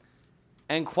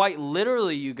 And quite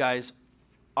literally, you guys,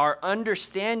 our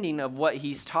understanding of what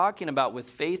he's talking about with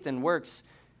faith and works,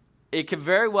 it could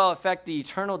very well affect the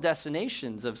eternal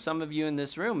destinations of some of you in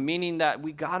this room, meaning that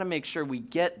we got to make sure we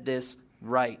get this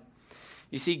right.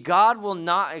 You see, God will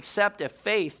not accept a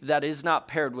faith that is not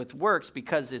paired with works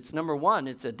because it's, number one,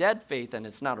 it's a dead faith and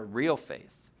it's not a real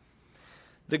faith.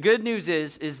 The good news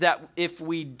is that if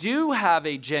we do have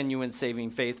a genuine saving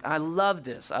faith, I love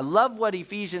this. I love what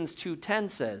Ephesians 2:10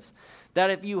 says, that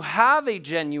if you have a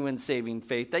genuine saving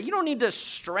faith, that you don't need to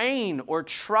strain or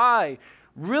try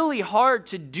really hard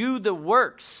to do the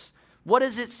works. What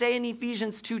does it say in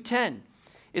Ephesians 2:10?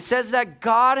 It says that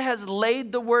God has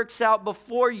laid the works out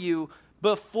before you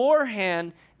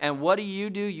beforehand, and what do?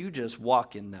 You just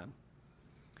walk in them.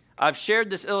 I've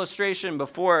shared this illustration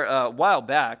before a while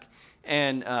back,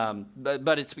 and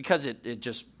but it's because it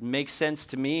just makes sense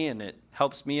to me and it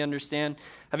helps me understand.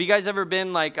 Have you guys ever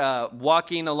been like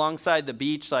walking alongside the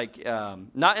beach, like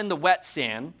not in the wet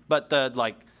sand, but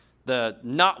the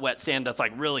not wet sand that's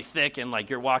like really thick and like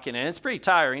you're walking in? It's pretty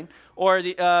tiring. Or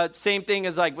the same thing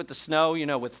as like with the snow,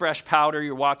 with fresh powder,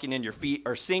 you're walking in, your feet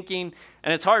are sinking,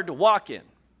 and it's hard to walk in.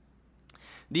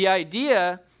 The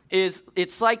idea is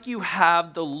it's like you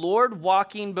have the Lord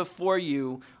walking before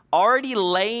you, already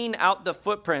laying out the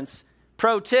footprints.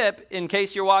 Pro tip, in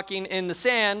case you're walking in the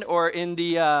sand or in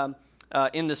the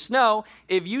snow,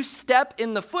 if you step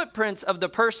in the footprints of the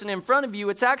person in front of you,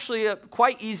 it's actually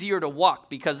quite easier to walk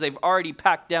because they've already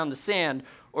packed down the sand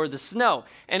or the snow.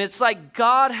 And it's like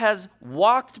God has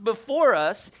walked before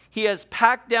us. He has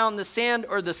packed down the sand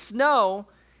or the snow,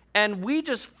 and we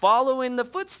just follow in the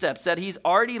footsteps that he's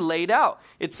already laid out.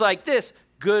 It's like this: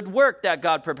 good work that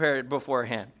God prepared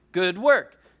beforehand. Good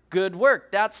work. Good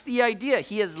work. That's the idea.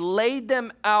 He has laid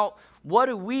them out. What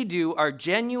do? Our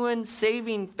genuine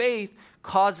saving faith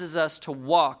causes us to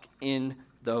walk in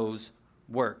those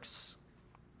works.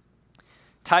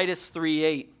 Titus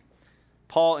 3:8.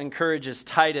 Paul encourages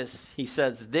Titus. He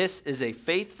says, "This is a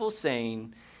faithful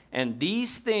saying, and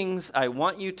these things I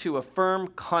want you to affirm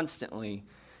constantly,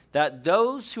 that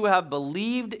those who have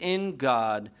believed in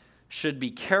God should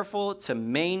be careful to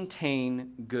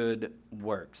maintain good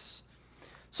works."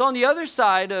 So on the other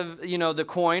side of, the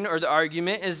coin or the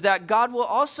argument is that God will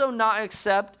also not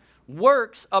accept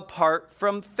works apart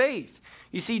from faith.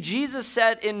 You see, Jesus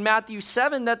said in Matthew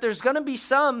 7 that there's going to be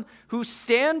some who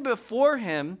stand before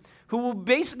him who will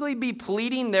basically be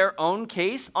pleading their own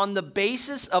case on the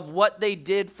basis of what they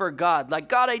did for God. Like,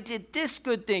 God, I did this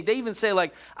good thing. They even say,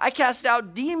 like, I cast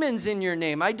out demons in your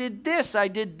name. I did this, I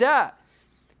did that.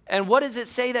 And what does it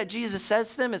say that Jesus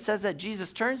says to them? It says that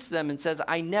Jesus turns to them and says,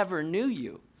 I never knew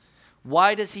you.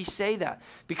 Why does he say that?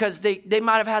 Because they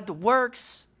might have had the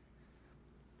works,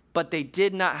 but they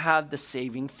did not have the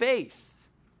saving faith.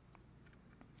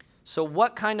 So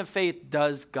what kind of faith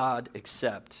does God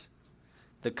accept?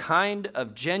 The kind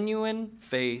of genuine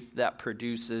faith that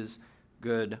produces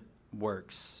good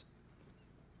works.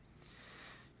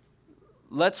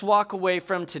 Let's walk away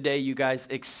from today, you guys,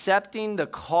 accepting the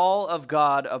call of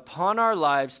God upon our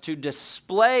lives to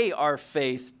display our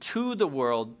faith to the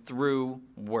world through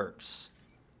works.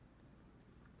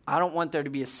 I don't want there to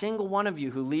be a single one of you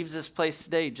who leaves this place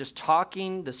today just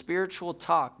talking the spiritual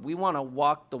talk. We want to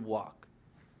walk the walk.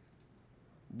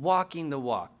 Walking the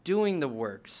walk, doing the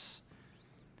works.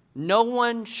 No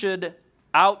one should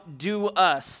outdo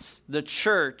us, the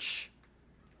church.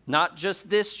 Not just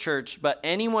this church, but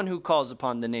anyone who calls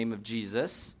upon the name of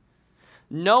Jesus.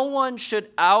 No one should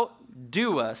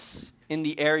outdo us in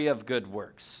the area of good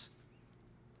works.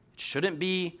 It shouldn't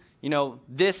be,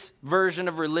 this version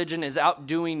of religion is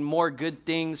outdoing more good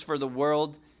things for the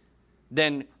world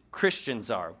than Christians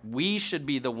are. We should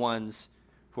be the ones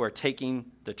who are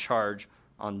taking the charge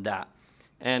on that.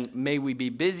 And may we be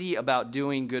busy about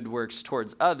doing good works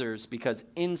towards others, because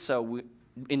in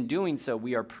doing so,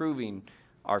 we are proving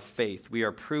our faith. We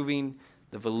are proving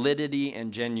the validity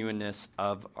and genuineness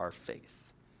of our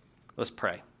faith. Let's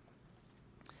pray.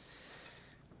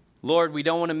 Lord, we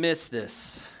don't want to miss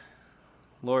this.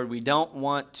 Lord, we don't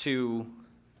want to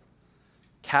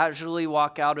casually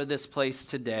walk out of this place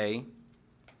today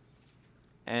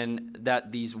and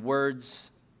that these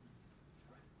words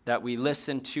that we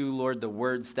listened to, Lord, the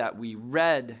words that we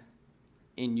read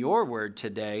in your word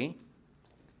today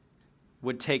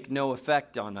would take no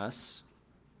effect on us,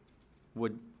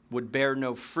 would bear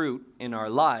no fruit in our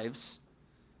lives.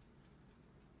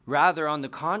 Rather, on the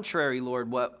contrary,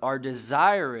 Lord, what our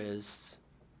desire is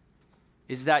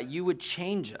that you would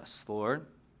change us, Lord.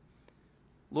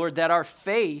 Lord, that our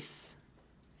faith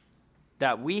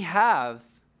that we have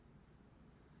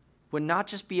would not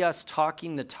just be us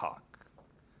talking the talk.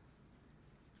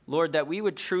 Lord, that we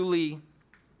would truly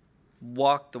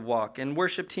walk the walk. And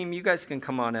worship team, you guys can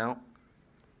come on out.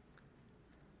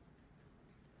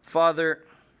 Father,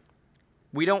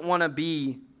 we don't want to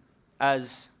be,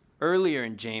 as earlier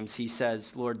in James he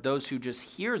says, Lord, those who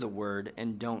just hear the word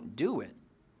and don't do it.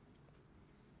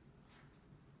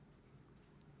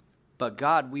 But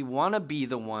God, we want to be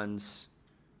the ones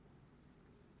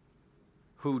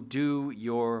who do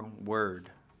your word.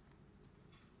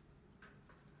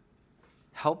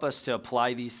 Help us to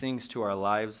apply these things to our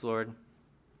lives, Lord.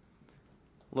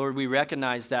 Lord, we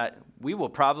recognize that we will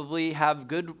probably have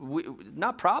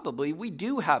we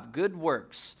do have good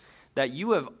works that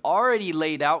you have already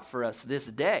laid out for us this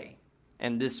day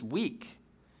and this week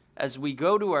as we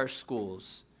go to our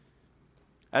schools,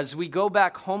 as we go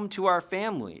back home to our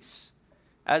families,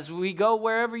 as we go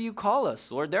wherever you call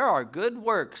us. Lord, there are good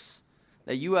works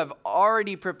that you have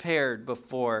already prepared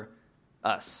before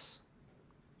us.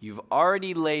 You've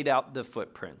already laid out the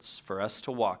footprints for us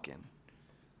to walk in.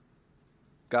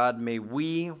 God, may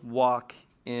we walk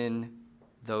in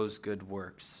those good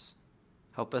works.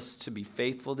 Help us to be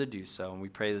faithful to do so, and we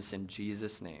pray this in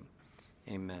Jesus' name.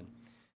 Amen.